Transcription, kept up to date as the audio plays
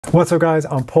What's up guys,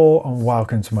 I'm Paul and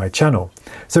welcome to my channel.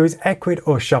 So is Ecwid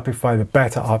or Shopify the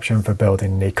better option for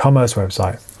building an e-commerce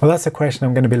website? Well, that's a question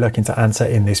I'm going to be looking to answer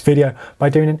in this video by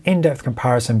doing an in-depth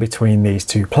comparison between these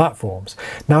two platforms.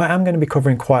 Now I am going to be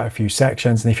covering quite a few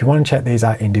sections, and if you want to check these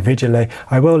out individually,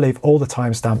 I will leave all the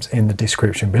timestamps in the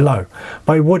description below.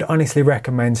 But I would honestly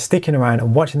recommend sticking around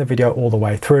and watching the video all the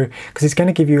way through, because it's going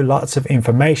to give you lots of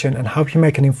information and help you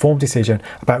make an informed decision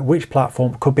about which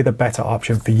platform could be the better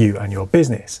option for you and your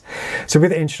business. So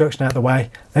with the introduction out of the way,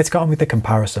 let's get on with the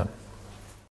comparison.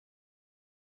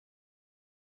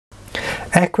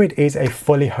 Ecwid is a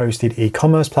fully hosted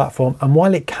e-commerce platform, and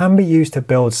while it can be used to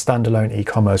build standalone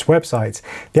e-commerce websites,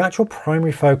 the actual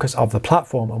primary focus of the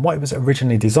platform and what it was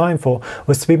originally designed for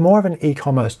was to be more of an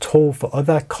e-commerce tool for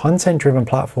other content-driven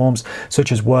platforms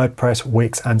such as WordPress,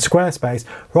 Wix and Squarespace,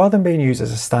 rather than being used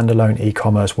as a standalone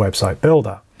e-commerce website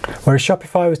builder. Whereas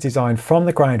Shopify was designed from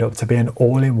the ground up to be an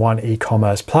all-in-one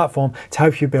e-commerce platform to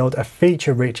help you build a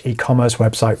feature-rich e-commerce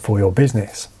website for your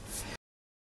business.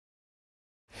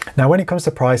 Now when it comes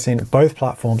to pricing, both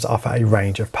platforms offer a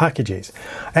range of packages.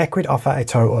 Ecwid offer a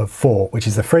total of 4, which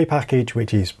is the free package,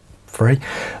 which is free,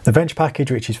 the venture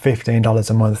package, which is $15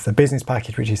 a month, the business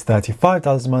package, which is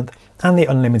 $35 a month, and the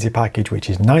unlimited package, which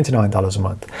is $99 a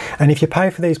month. And if you pay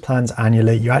for these plans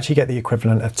annually, you actually get the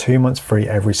equivalent of 2 months free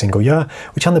every single year,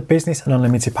 which on the business and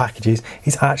unlimited packages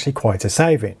is actually quite a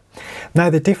saving. Now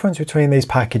the difference between these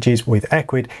packages with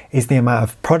Ecwid is the amount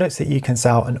of products that you can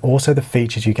sell and also the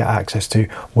features you get access to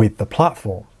with the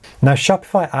platform. Now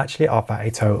Shopify actually offer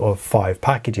a total of 5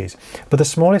 packages, but the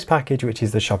smallest package, which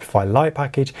is the Shopify Lite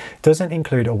package, doesn't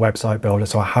include a website builder,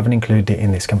 so I haven't included it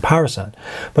in this comparison.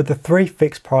 But the 3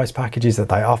 fixed price packages that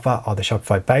they offer are the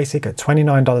Shopify Basic at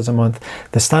 $29 a month,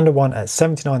 the standard one at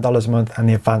 $79 a month, and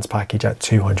the advanced package at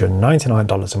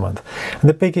 $299 a month. And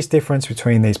the biggest difference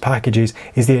between these packages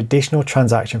is the additional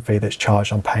transaction fee that's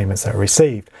charged on payments that are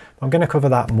received. I'm going to cover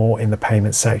that more in the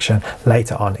payments section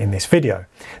later on in this video.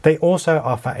 They also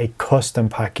offer a custom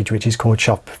package which is called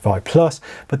Shopify Plus,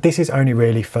 but this is only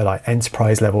really for like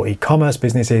enterprise level e-commerce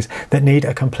businesses that need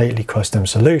a completely custom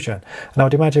solution. And I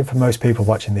would imagine for most people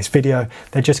watching this video,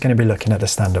 they're just going to be looking at the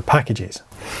standard packages.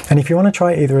 And if you want to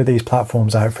try either of these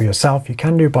platforms out for yourself, you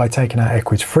can do by taking out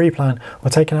Ecwid's free plan or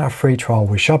taking out a free trial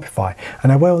with Shopify.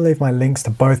 And I will leave my links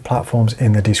to both platforms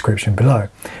in the description below.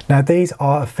 Now these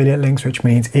are affiliate links, which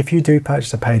means if you do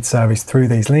purchase a paid service through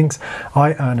these links,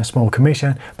 I earn a small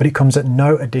commission, but it comes at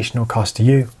no additional cost to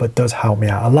you, but does help me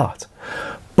out a lot.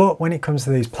 But when it comes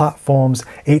to these platforms,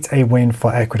 it's a win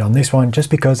for Ecwid on this one, just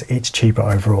because it's cheaper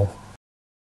overall.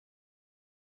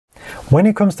 When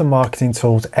it comes to marketing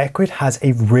tools, Ecwid has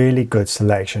a really good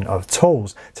selection of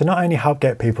tools to not only help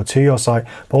get people to your site,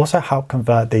 but also help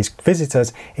convert these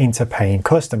visitors into paying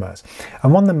customers.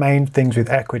 And one of the main things with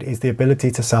Ecwid is the ability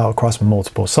to sell across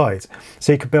multiple sites.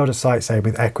 So you could build a site, say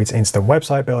with Ecwid's instant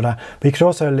website builder, but you could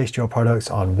also list your products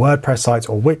on WordPress sites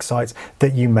or Wix sites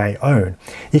that you may own.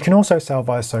 You can also sell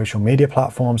via social media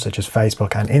platforms such as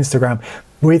Facebook and Instagram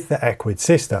with the Ecwid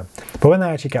system. But when they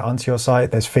actually get onto your site,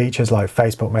 there's features like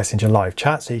Facebook Messenger live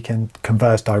chat, so you can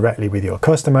converse directly with your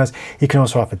customers. You can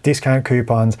also offer discount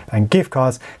coupons and gift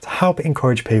cards to help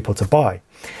encourage people to buy.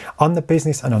 On the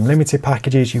business and unlimited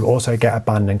packages, you also get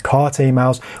abandoned cart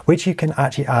emails, which you can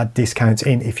actually add discounts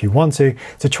in if you want to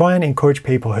try and encourage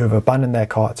people who have abandoned their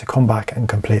cart to come back and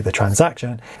complete the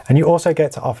transaction. And you also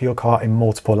get to offer your cart in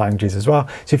multiple languages as well.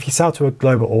 So if you sell to a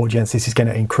global audience, this is going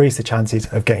to increase the chances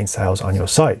of getting sales on your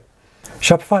site.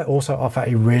 Shopify also offer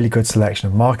a really good selection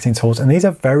of marketing tools, and these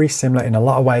are very similar in a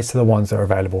lot of ways to the ones that are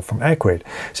available from Ecwid.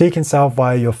 So you can sell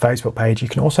via your Facebook page, you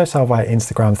can also sell via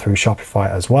Instagram through Shopify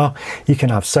as well. You can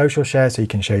have social share, so you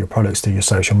can share your products to your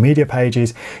social media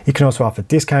pages. You can also offer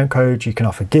discount codes, you can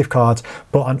offer gift cards,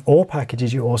 but on all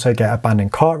packages you also get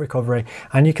abandoned cart recovery,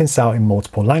 and you can sell in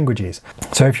multiple languages.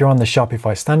 So if you're on the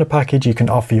Shopify standard package, you can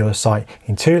offer your site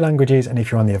in 2 languages, and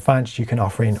if you're on the advanced, you can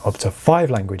offer in up to 5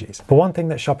 languages. But one thing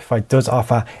that Shopify does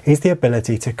offer is the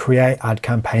ability to create ad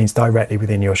campaigns directly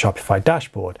within your Shopify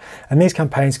dashboard. And these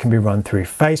campaigns can be run through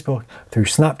Facebook, through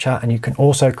Snapchat, and you can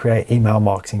also create email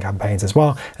marketing campaigns as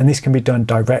well. And this can be done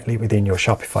directly within your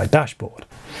Shopify dashboard.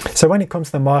 So when it comes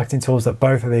to the marketing tools that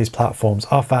both of these platforms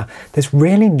offer, there's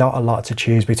really not a lot to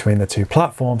choose between the two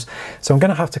platforms. So I'm going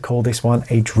to have to call this one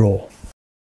a draw.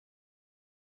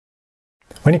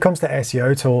 When it comes to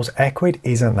SEO tools, Ecwid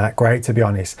isn't that great, to be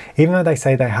honest. Even though they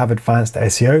say they have advanced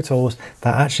SEO tools,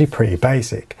 they're actually pretty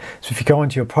basic. So if you go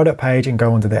onto your product page and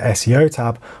go under the SEO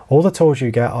tab, all the tools you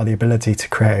get are the ability to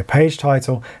create a page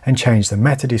title and change the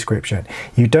meta description.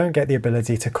 You don't get the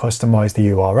ability to customize the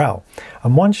URL.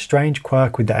 And one strange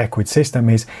quirk with the Ecwid system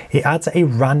is it adds a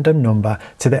random number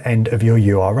to the end of your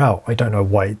URL. I don't know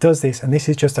why it does this, and this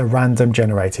is just a random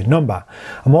generated number.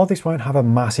 And while this won't have a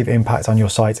massive impact on your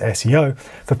site's SEO,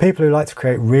 for people who like to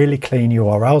create really clean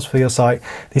URLs for your site,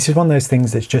 this is one of those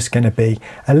things that's just going to be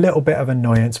a little bit of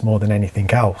annoyance more than anything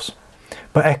else.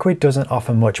 But Ecwid doesn't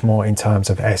offer much more in terms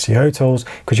of SEO tools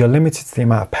because you're limited to the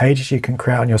amount of pages you can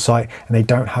create on your site, and they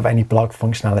don't have any blog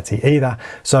functionality either.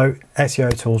 So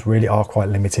SEO tools really are quite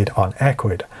limited on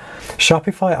Ecwid.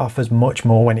 Shopify offers much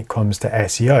more when it comes to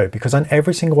SEO because on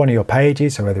every single one of your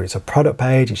pages, so whether it's a product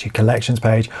page, it's your collections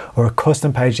page, or a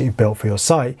custom page that you've built for your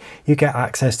site, you get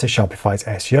access to Shopify's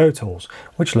SEO tools,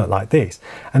 which look like this.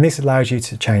 And this allows you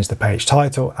to change the page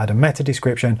title, add a meta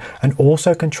description, and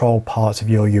also control parts of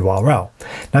your URL.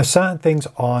 Now, certain things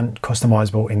aren't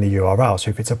customizable in the URL.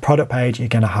 So if it's a product page, you're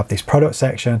going to have this product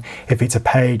section. If it's a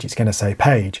page, it's going to say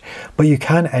page. But you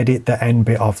can edit the end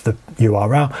bit of the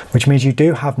URL, which means you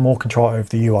do have more control over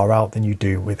the URL than you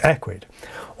do with Ecwid.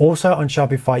 Also on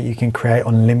Shopify, you can create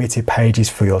unlimited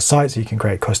pages for your site. So you can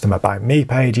create custom about me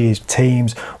pages,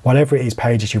 themes, whatever it is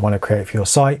pages you want to create for your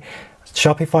site.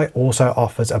 Shopify also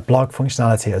offers a blog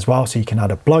functionality as well. So you can add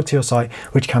a blog to your site,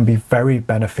 which can be very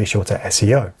beneficial to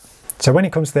SEO. So when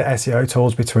it comes to the SEO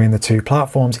tools between the two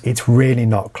platforms, it's really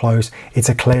not close. It's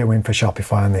a clear win for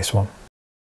Shopify on this one.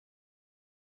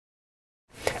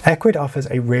 Ecwid offers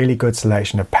a really good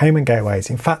selection of payment gateways.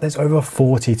 In fact, there's over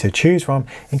 40 to choose from,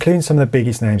 including some of the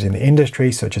biggest names in the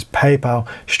industry, such as PayPal,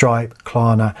 Stripe,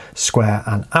 Klarna, Square,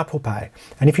 and Apple Pay.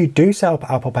 And if you do set up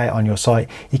Apple Pay on your site,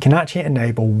 you can actually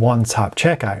enable one-tap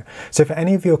checkout. So for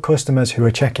any of your customers who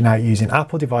are checking out using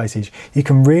Apple devices, you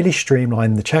can really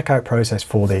streamline the checkout process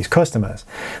for these customers.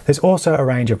 There's also a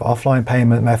range of offline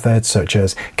payment methods, such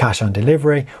as cash on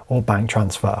delivery or bank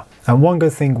transfer. And one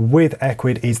good thing with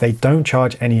Ecwid is they don't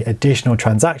charge any additional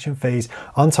transaction fees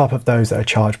on top of those that are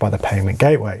charged by the payment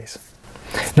gateways.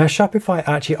 Now, Shopify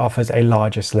actually offers a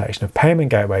larger selection of payment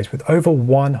gateways with over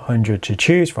 100 to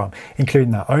choose from,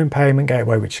 including their own payment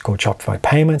gateway, which is called Shopify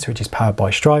Payments, which is powered by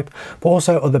Stripe, but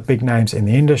also other big names in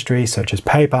the industry such as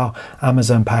PayPal,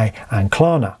 Amazon Pay, and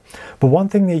Klarna. But one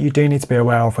thing that you do need to be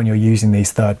aware of when you're using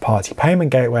these third-party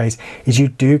payment gateways is you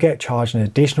do get charged an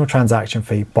additional transaction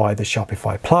fee by the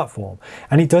Shopify platform.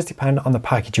 And it does depend on the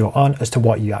package you're on as to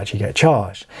what you actually get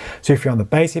charged. So if you're on the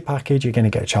basic package, you're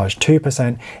going to get charged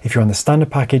 2%. If you're on the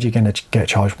standard package, you're going to get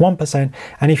charged 1%.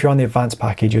 And if you're on the advanced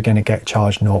package, you're going to get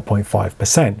charged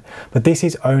 0.5%. But this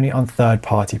is only on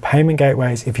third-party payment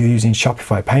gateways. If you're using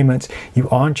Shopify Payments, you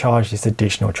aren't charged this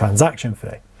additional transaction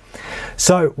fee.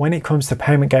 So when it comes to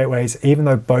payment gateways, even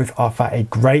though both offer a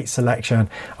great selection,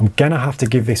 I'm gonna have to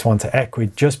give this one to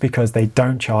Ecwid just because they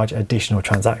don't charge additional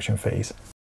transaction fees.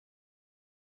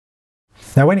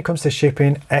 Now, when it comes to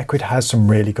shipping, Ecwid has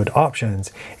some really good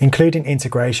options, including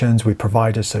integrations with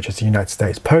providers such as the United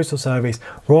States Postal Service,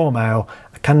 Royal Mail,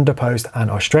 Canada Post, and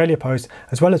Australia Post,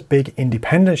 as well as big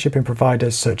independent shipping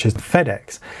providers such as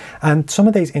FedEx. And some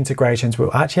of these integrations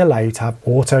will actually allow you to have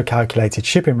auto-calculated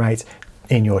shipping rates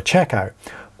in your checkout.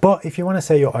 But if you want to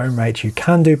set your own rate, you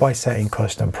can do by setting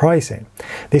custom pricing.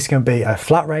 This can be a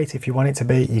flat rate if you want it to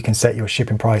be. You can set your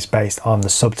shipping price based on the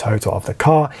subtotal of the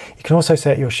car. You can also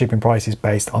set your shipping prices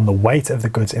based on the weight of the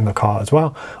goods in the car as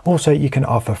well. Also, you can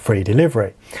offer free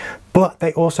delivery. But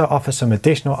they also offer some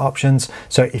additional options.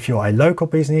 So if you're a local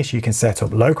business, you can set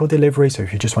up local delivery. So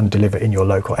if you just want to deliver in your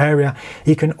local area,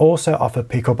 you can also offer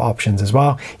pickup options as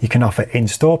well. You can offer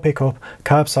in-store pickup,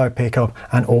 curbside pickup,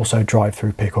 and also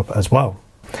drive-through pickup as well.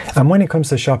 And when it comes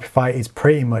to Shopify, it's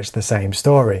pretty much the same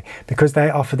story because they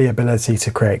offer the ability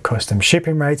to create custom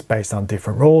shipping rates based on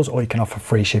different rules, or you can offer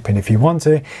free shipping if you want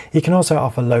to. You can also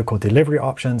offer local delivery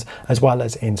options as well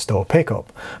as in-store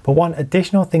pickup. But one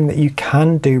additional thing that you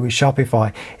can do with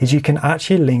Shopify is you can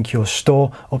actually link your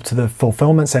store up to the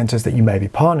fulfillment centers that you may be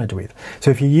partnered with.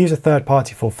 So if you use a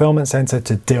third-party fulfillment center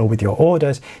to deal with your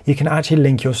orders, you can actually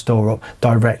link your store up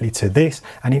directly to this,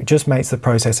 and it just makes the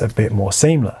process a bit more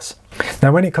seamless.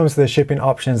 Now, when it comes to the shipping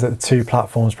options that the two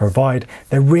platforms provide,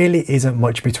 there really isn't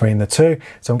much between the two,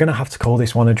 so I'm going to have to call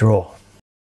this one a draw.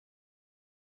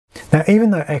 Now,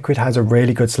 even though Ecwid has a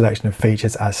really good selection of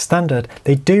features as standard,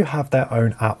 they do have their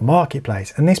own app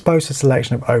marketplace, and this boasts a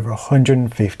selection of over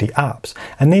 150 apps.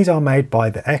 And these are made by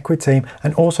the Ecwid team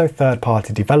and also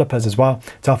third-party developers as well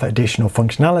to offer additional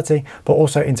functionality, but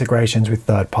also integrations with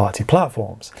third-party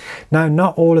platforms. Now,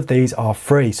 not all of these are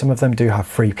free. Some of them do have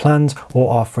free plans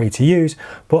or are free to use,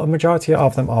 but a majority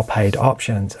of them are paid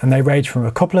options, and they range from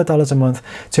a couple of dollars a month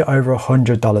to over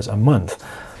 $100 a month.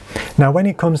 Now, when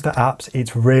it comes to apps,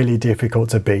 it's really difficult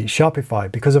to beat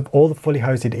Shopify. Because of all the fully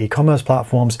hosted e-commerce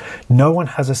platforms, no one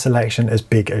has a selection as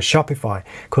big as Shopify,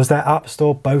 because their app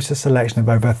store boasts a selection of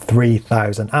over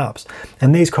 3,000 apps,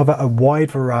 and these cover a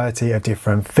wide variety of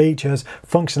different features,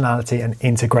 functionality and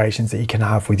integrations that you can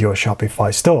have with your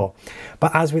Shopify store.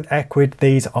 But as with Ecwid,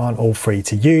 these aren't all free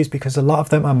to use because a lot of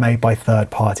them are made by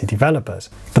third-party developers.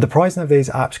 But the pricing of these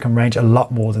apps can range a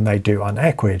lot more than they do on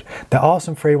Ecwid. There are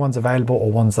some free ones available,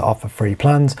 or ones that offer free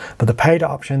plans, but the paid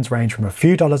options range from a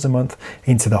few dollars a month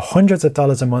into the hundreds of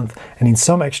dollars a month, and in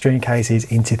some extreme cases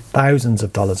into thousands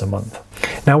of dollars a month.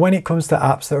 Now, when it comes to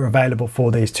apps that are available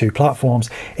for these two platforms,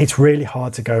 it's really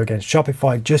hard to go against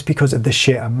Shopify just because of the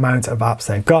sheer amount of apps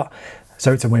they've got.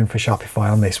 So it's a win for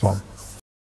Shopify on this one.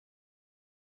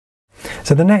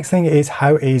 So the next thing is,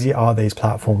 how easy are these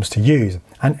platforms to use?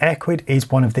 And Ecwid is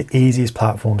one of the easiest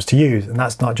platforms to use, and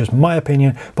that's not just my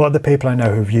opinion, but other people I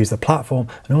know who've used the platform,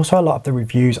 and also a lot of the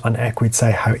reviews on Ecwid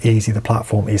say how easy the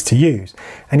platform is to use.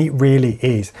 And it really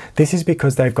is. This is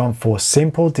because they've gone for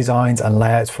simple designs and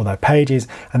layouts for their pages,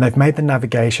 and they've made the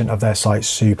navigation of their site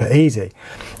super easy.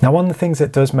 Now, one of the things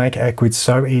that does make Ecwid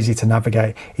so easy to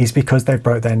navigate is because they've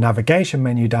broke their navigation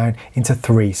menu down into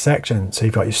 3 sections. So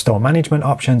you've got your store management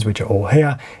options, which are all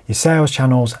here, your sales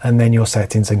channels, and then your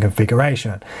settings and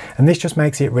configuration. And this just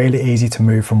makes it really easy to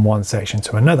move from one section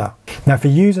to another. Now, for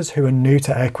users who are new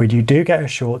to Ecwid, you do get a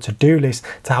short to-do list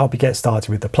to help you get started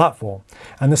with the platform.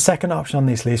 And the second option on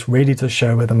this list really does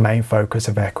show where the main focus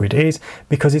of Ecwid is,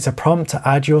 because it's a prompt to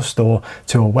add your store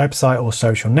to a website or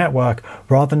social network,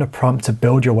 rather than a prompt to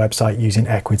build your website using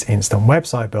Ecwid's instant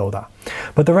website builder.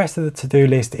 But the rest of the to-do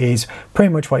list is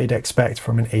pretty much what you'd expect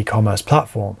from an e-commerce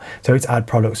platform. So it's add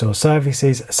products or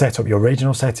services, set up your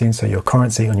regional settings, so your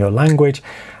currency and your language,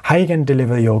 how you're going to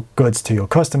deliver your goods to your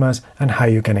customers, and how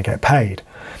you're going to get paid.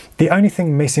 The only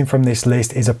thing missing from this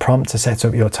list is a prompt to set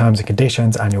up your terms and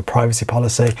conditions and your privacy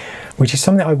policy, which is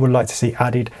something I would like to see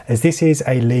added, as this is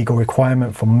a legal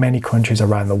requirement for many countries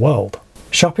around the world.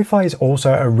 Shopify is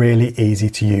also a really easy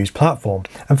to use platform,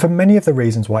 and for many of the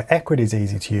reasons why Ecwid is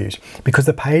easy to use, because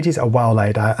the pages are well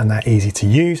laid out and they're easy to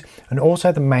use, and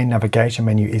also the main navigation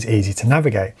menu is easy to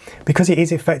navigate because it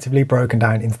is effectively broken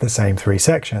down into the same 3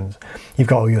 sections. You've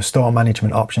got all your store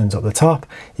management options up the top,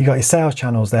 you've got your sales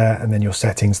channels there, and then your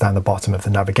settings down the bottom of the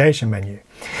navigation menu.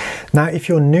 Now, if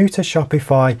you're new to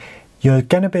Shopify, you're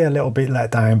going to be a little bit let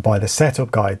down by the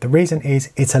setup guide. The reason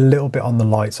is it's a little bit on the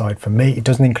light side for me. It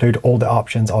doesn't include all the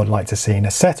options I would like to see in a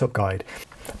setup guide.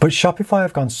 But Shopify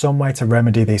have gone some way to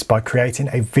remedy this by creating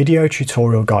a video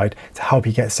tutorial guide to help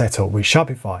you get set up with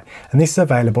Shopify. And this is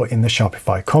available in the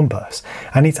Shopify Compass.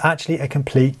 And it's actually a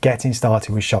complete getting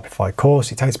started with Shopify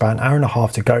course. It takes about an hour and a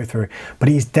half to go through, but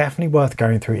it is definitely worth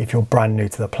going through if you're brand new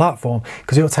to the platform,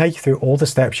 because it will take you through all the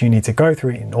steps you need to go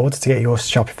through in order to get your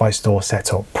Shopify store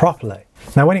set up properly.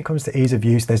 Now, when it comes to ease of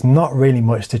use, there's not really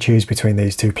much to choose between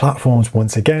these two platforms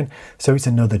once again, so it's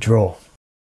another draw.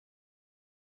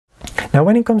 Now,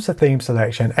 when it comes to theme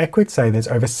selection, Ecwid say there's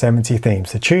over 70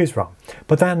 themes to choose from,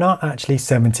 but they're not actually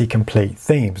 70 complete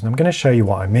themes, and I'm going to show you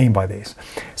what I mean by this.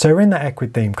 So we're in the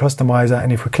Ecwid theme customizer,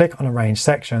 and if we click on arrange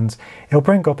sections, it'll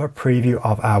bring up a preview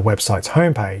of our website's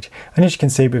homepage, and as you can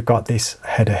see, we've got this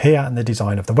header here and the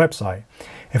design of the website.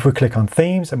 If we click on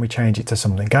themes and we change it to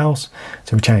something else,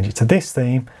 so we change it to this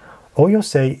theme, all you'll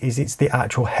see is it's the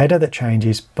actual header that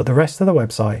changes, but the rest of the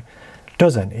website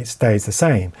doesn't, it stays the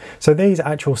same. So these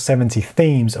actual 70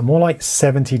 themes are more like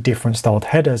 70 different styled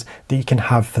headers that you can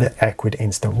have for the Ecwid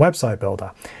Instant Website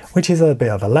Builder, which is a bit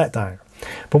of a letdown.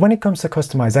 But when it comes to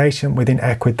customization within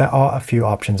Ecwid, there are a few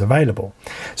options available.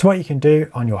 So what you can do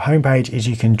on your homepage is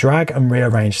you can drag and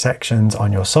rearrange sections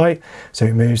on your site, so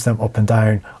it moves them up and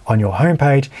down on your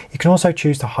homepage. You can also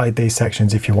choose to hide these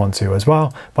sections if you want to as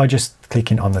well, by just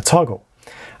clicking on the toggle.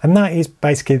 And that is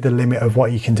basically the limit of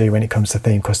what you can do when it comes to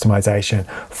theme customization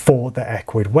for the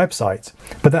Ecwid website.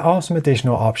 But there are some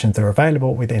additional options that are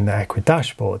available within the Ecwid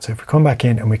dashboard. So if we come back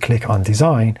in and we click on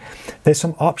design, there's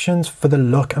some options for the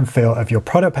look and feel of your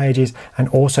product pages and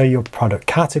also your product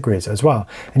categories as well.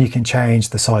 And you can change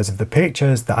the size of the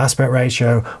pictures, the aspect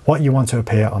ratio, what you want to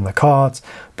appear on the cards,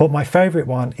 But my favorite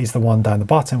one is the one down the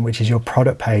bottom, which is your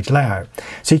product page layout.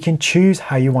 So you can choose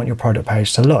how you want your product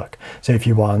page to look. So if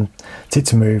you want it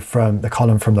to move from the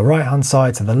column from the right hand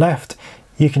side to the left,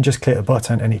 you can just click a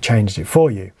button and it changes it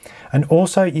for you. And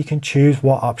also you can choose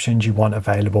what options you want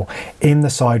available in the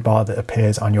sidebar that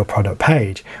appears on your product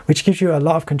page, which gives you a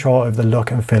lot of control over the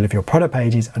look and feel of your product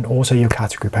pages and also your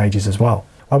category pages as well.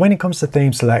 Well, when it comes to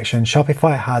theme selection,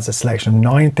 Shopify has a selection of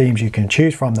 9 themes you can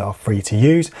choose from that are free to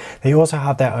use. They also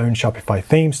have their own Shopify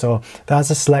theme store that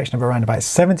has a selection of around about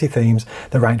 70 themes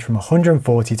that range from $140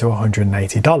 to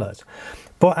 $180.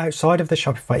 But outside of the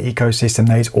Shopify ecosystem,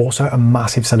 there is also a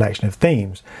massive selection of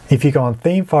themes. If you go on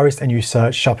Theme Forest and you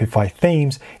search Shopify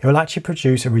themes, it will actually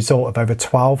produce a result of over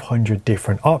 1,200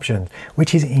 different options,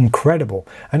 which is incredible.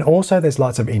 And also there's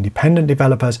lots of independent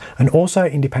developers and also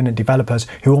independent developers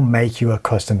who will make you a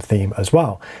custom theme as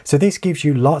well. So this gives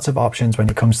you lots of options when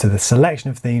it comes to the selection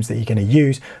of themes that you're going to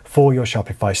use for your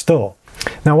Shopify store.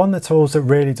 Now, one of the tools that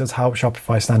really does help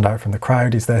Shopify stand out from the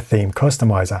crowd is their theme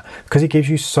customizer, because it gives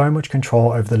you so much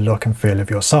control over the look and feel of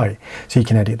your site. So you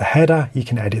can edit the header, you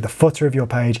can edit the footer of your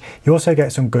page. You also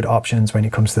get some good options when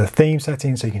it comes to the theme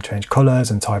settings, so you can change colors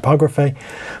and typography.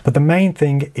 But the main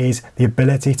thing is the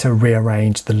ability to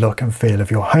rearrange the look and feel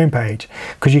of your homepage,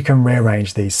 because you can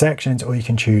rearrange these sections or you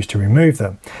can choose to remove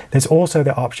them. There's also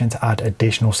the option to add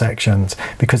additional sections,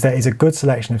 because there is a good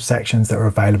selection of sections that are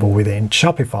available within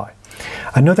Shopify.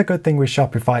 Another good thing with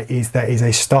Shopify is there is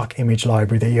a stock image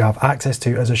library that you have access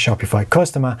to as a Shopify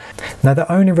customer. Now,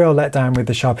 the only real letdown with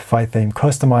the Shopify theme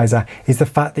customizer is the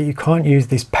fact that you can't use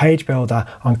this page builder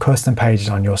on custom pages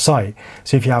on your site.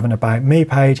 So if you have an About Me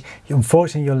page,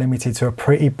 unfortunately you're limited to a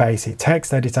pretty basic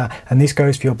text editor, and this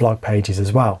goes for your blog pages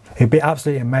as well. It'd be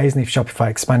absolutely amazing if Shopify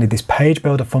expanded this page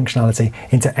builder functionality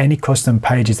into any custom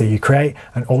pages that you create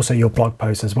and also your blog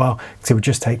posts as well, because it would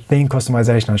just take theme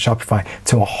customization on Shopify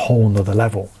to a whole another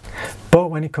level. But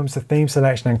when it comes to theme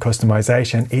selection and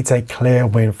customization, it's a clear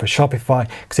win for Shopify,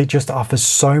 because it just offers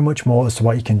so much more as to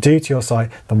what you can do to your site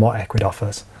than what Ecwid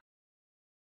offers.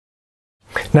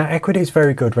 Now, Ecwid is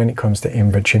very good when it comes to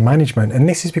inventory management, and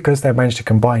this is because they've managed to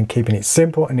combine keeping it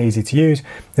simple and easy to use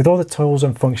with all the tools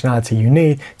and functionality you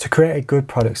need to create a good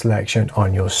product selection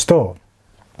on your store.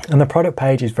 And the product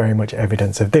page is very much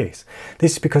evidence of this.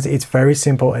 This is because it's very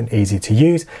simple and easy to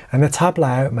use, and the tab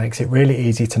layout makes it really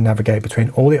easy to navigate between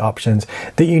all the options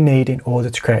that you need in order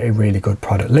to create a really good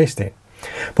product listing.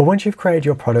 But once you've created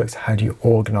your products, how do you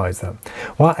organize them?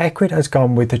 Well, Ecwid has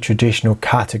gone with the traditional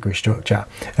category structure,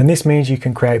 and this means you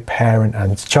can create parent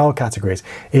and child categories,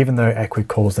 even though Ecwid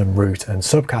calls them root and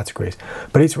subcategories.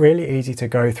 But it's really easy to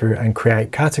go through and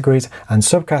create categories and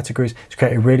subcategories to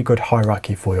create a really good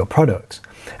hierarchy for your products.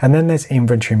 And then there's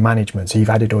inventory management. So you've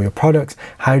added all your products.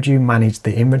 How do you manage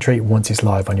the inventory once it's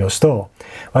live on your store?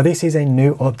 Well, this is a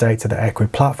new update to the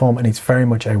Ecwid platform, and it's very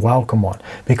much a welcome one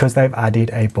because they've added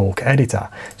a bulk editor.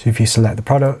 So if you select the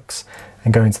products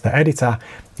and go into the editor,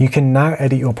 you can now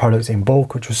edit your products in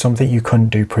bulk, which was something you couldn't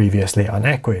do previously on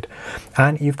Ecwid.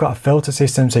 And you've got a filter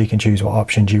system so you can choose what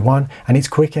options you want, and it's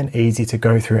quick and easy to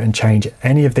go through and change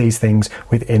any of these things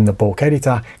within the bulk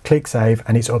editor. Click save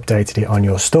and it's updated it on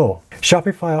your store.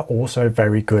 Shopify are also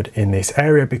very good in this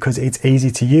area because it's easy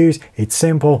to use, it's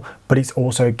simple, but it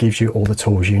also gives you all the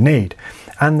tools you need.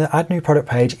 And the add new product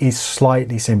page is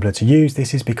slightly simpler to use.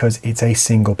 This is because it's a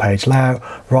single page layout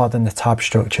rather than the tab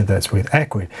structure that's with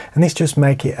Ecwid. And this just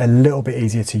makes it a little bit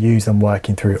easier to use than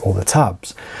working through all the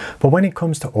tabs. But when it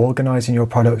comes to organizing your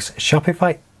products,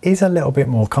 Shopify is a little bit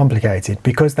more complicated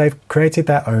because they've created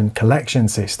their own collection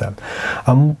system.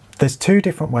 There's 2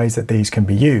 different ways that these can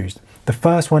be used. The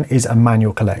first one is a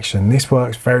manual collection. This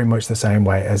works very much the same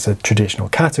way as a traditional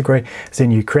category, as in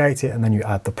you create it and then you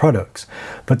add the products.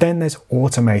 But then there's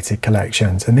automated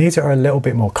collections, and these are a little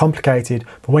bit more complicated,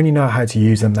 but when you know how to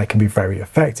use them, they can be very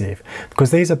effective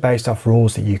because these are based off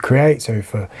rules that you create. So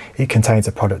if it contains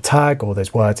a product tag or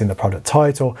there's words in the product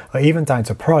title or even down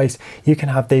to price, you can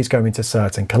have these go into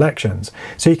certain collections.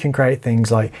 So you can create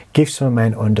things like gifts for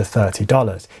men under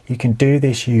 $30. You can do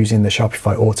this using the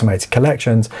Shopify automated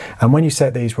collections, and when you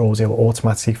set these rules, it will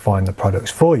automatically find the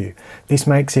products for you. This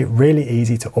makes it really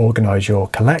easy to organize your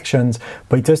collections,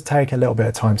 but it does take a little bit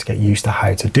of time to get used to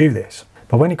how to do this.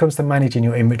 But when it comes to managing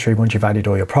your inventory once you've added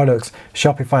all your products,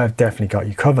 Shopify have definitely got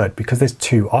you covered because there's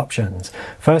 2 options.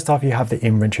 First off, you have the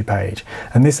inventory page,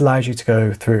 and this allows you to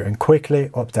go through and quickly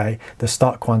update the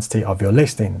stock quantity of your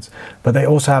listings. But they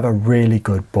also have a really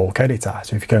good bulk editor.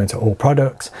 So if you go into all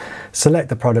products, select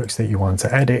the products that you want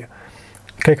to edit,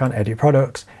 click on edit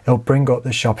products, it'll bring up the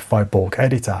Shopify bulk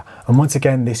editor. And once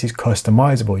again, this is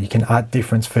customizable. You can add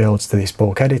different fields to this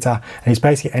bulk editor, and it's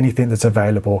basically anything that's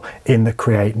available in the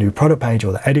create new product page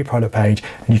or the edit product page,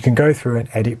 and you can go through and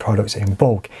edit products in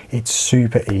bulk. It's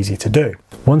super easy to do.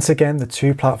 Once again, the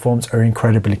two platforms are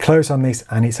incredibly close on this,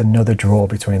 and it's another draw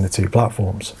between the two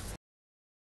platforms.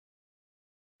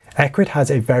 Ecwid has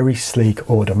a very sleek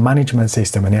order management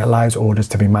system, and it allows orders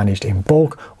to be managed in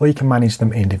bulk, or you can manage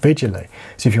them individually.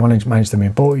 So if you want to manage them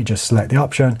in bulk, you just select the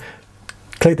option,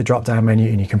 click the drop down menu,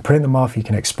 and you can print them off, you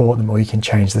can export them, or you can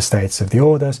change the status of the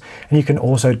orders. And you can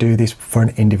also do this for an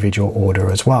individual order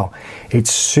as well.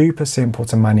 It's super simple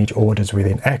to manage orders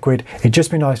within Ecwid. It'd just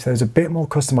be nice if there's a bit more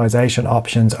customization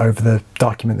options over the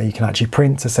document that you can actually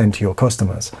print to send to your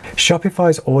customers.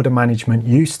 Shopify's order management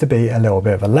used to be a little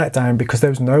bit of a letdown because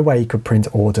there was no way you could print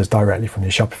orders directly from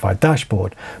your Shopify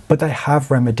dashboard, but they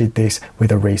have remedied this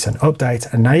with a recent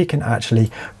update, and now you can actually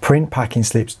print packing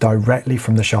slips directly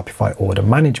from the Shopify order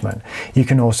management. You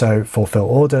can also fulfill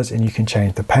orders, and you can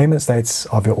change the payment status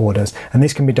of your orders, and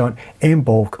this can be done in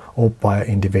bulk or by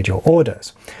individual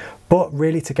orders. But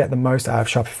really, to get the most out of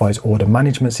Shopify's order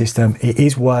management system, it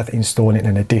is worth installing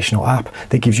an additional app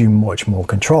that gives you much more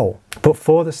control. But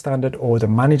for the standard order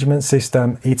management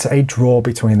system, it's a draw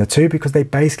between the two because they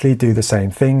basically do the same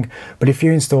thing. But if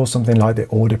you install something like the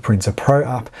Order Printer Pro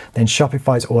app, then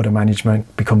Shopify's order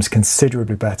management becomes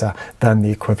considerably better than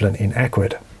the equivalent in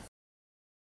Ecwid.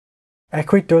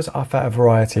 Ecwid does offer a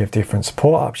variety of different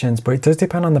support options, but it does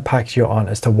depend on the package you're on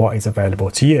as to what is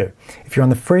available to you. If you're on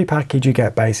the free package, you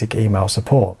get basic email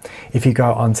support. If you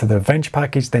go onto the Venture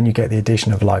package, then you get the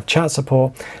addition of live chat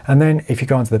support. And then if you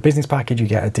go onto the business package, you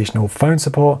get additional phone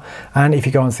support. And if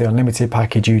you go onto the unlimited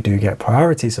package, you do get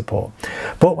priority support.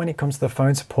 But when it comes to the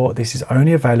phone support, this is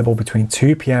only available between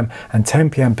 2 p.m. and 10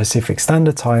 p.m. Pacific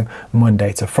Standard Time,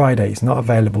 Monday to Friday. It's not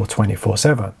available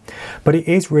 24/7. But it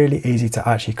is really easy to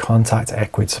actually contact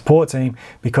Ecwid support team,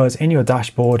 because in your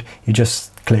dashboard you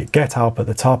just click get help at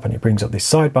the top and it brings up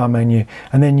this sidebar menu,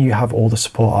 and then you have all the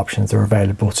support options that are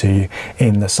available to you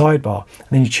in the sidebar, and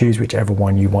then you choose whichever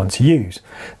one you want to use.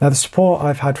 Now, the support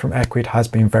I've had from Ecwid has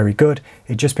been very good.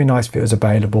 It'd just be nice if it was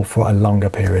available for a longer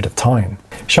period of time.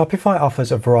 Shopify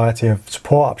offers a variety of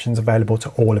support options available to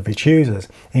all of its users,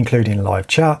 including live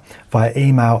chat, via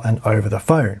email and over the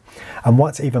phone. And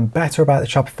what's even better about the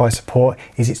Shopify support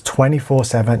is it's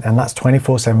 24/7, and that's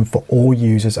 24/7 for all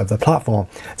users of the platform.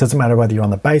 It doesn't matter whether you're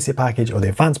on the basic package or the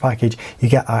advanced package, you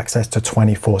get access to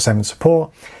 24/7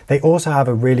 support. They also have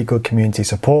a really good community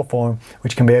support forum,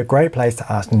 which can be a great place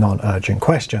to ask non-urgent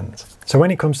questions. So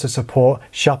when it comes to support,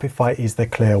 Shopify is the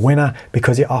clear winner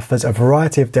because it offers a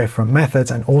variety of different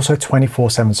methods and also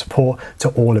 24/7 support to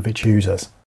all of its users.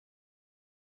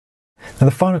 Now,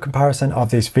 the final comparison of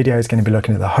this video is going to be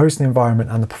looking at the hosting environment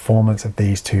and the performance of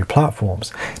these two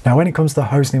platforms. Now, when it comes to the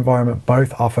hosting environment,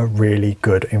 both offer really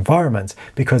good environments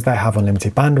because they have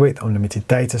unlimited bandwidth, unlimited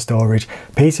data storage,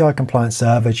 PCI compliant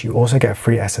servers. You also get a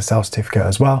free SSL certificate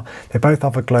as well. They both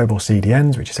offer global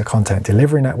CDNs, which is a content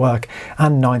delivery network,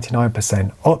 and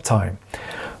 99% uptime.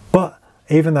 But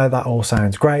even though that all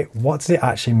sounds great, what does it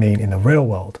actually mean in the real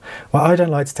world? Well, I don't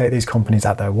like to take these companies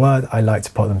at their word. I like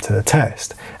to put them to the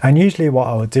test. And usually what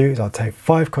I would do is I'll take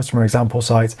 5 customer example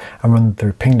sites and run them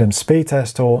through Pingdom's speed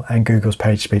test tool and Google's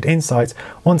PageSpeed Insights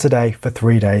once a day for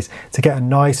 3 days to get a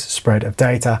nice spread of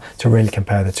data to really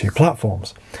compare the two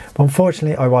platforms. But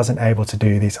unfortunately, I wasn't able to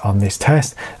do this on this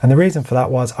test. And the reason for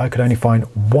that was I could only find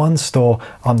one store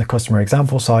on the customer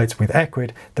example sites with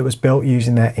Ecwid that was built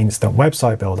using their instant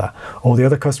website builder. All the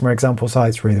other customer example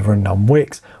sites were either running on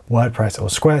Wix, WordPress or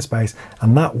Squarespace,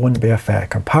 and that wouldn't be a fair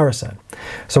comparison.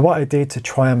 So what I did to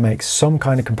try and make some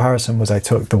kind of comparison was I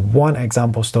took the one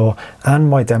example store and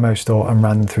my demo store and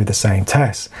ran them through the same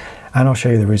tests. And I'll show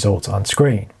you the results on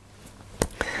screen.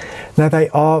 Now, they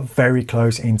are very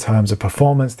close in terms of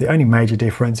performance. The only major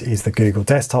difference is the Google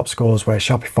desktop scores, where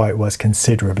Shopify was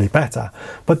considerably better,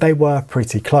 but they were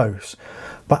pretty close.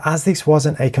 But as this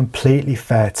wasn't a completely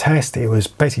fair test, it was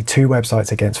basically 2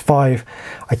 websites against 5,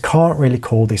 I can't really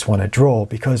call this one a draw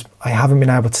because I haven't been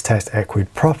able to test Ecwid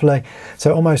properly.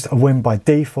 So almost a win by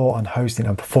default on hosting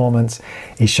and performance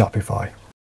is Shopify.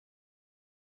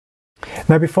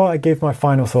 Now, before I give my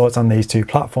final thoughts on these two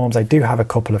platforms, I do have a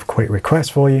couple of quick requests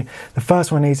for you. The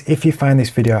first one is, if you found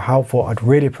this video helpful, I'd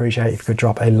really appreciate if you could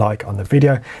drop a like on the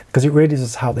video because it really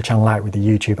does help the channel out with the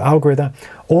YouTube algorithm.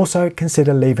 Also,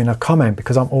 consider leaving a comment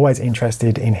because I'm always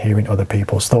interested in hearing other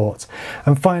people's thoughts.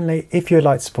 And finally, if you'd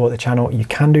like to support the channel, you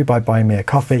can do by buying me a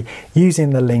coffee using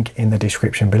the link in the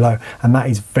description below, and that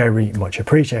is very much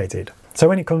appreciated. So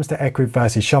when it comes to Ecwid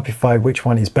versus Shopify, which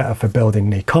one is better for building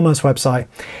an e-commerce website?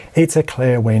 It's a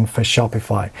clear win for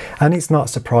Shopify. And it's not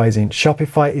surprising.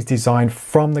 Shopify is designed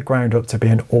from the ground up to be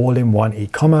an all-in-one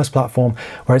e-commerce platform,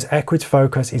 whereas Ecwid's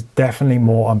focus is definitely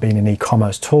more on being an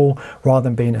e-commerce tool rather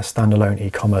than being a standalone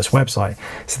e-commerce website.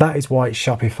 So that is why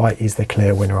Shopify is the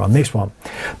clear winner on this one.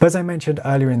 But as I mentioned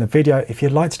earlier in the video, if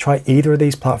you'd like to try either of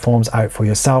these platforms out for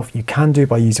yourself, you can do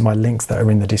by using my links that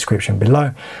are in the description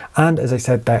below. And as I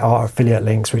said, they are affiliate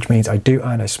links, which means I do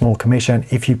earn a small commission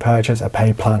if you purchase a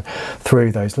paid plan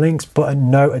through those links, but at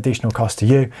no additional cost to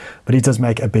you. But it does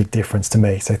make a big difference to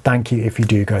me. So thank you if you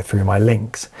do go through my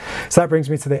links. So that brings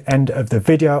me to the end of the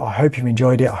video. I hope you've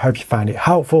enjoyed it. I hope you found it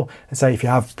helpful. And say if you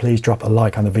have, please drop a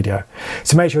like on the video.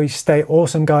 So make sure you stay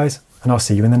awesome, guys, and I'll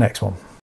see you in the next one.